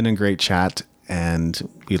 this has been a great chat, and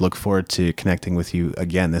we look forward to connecting with you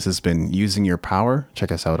again. This has been Using Your Power.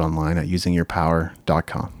 Check us out online at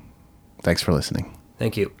usingyourpower.com. Thanks for listening. Thank you.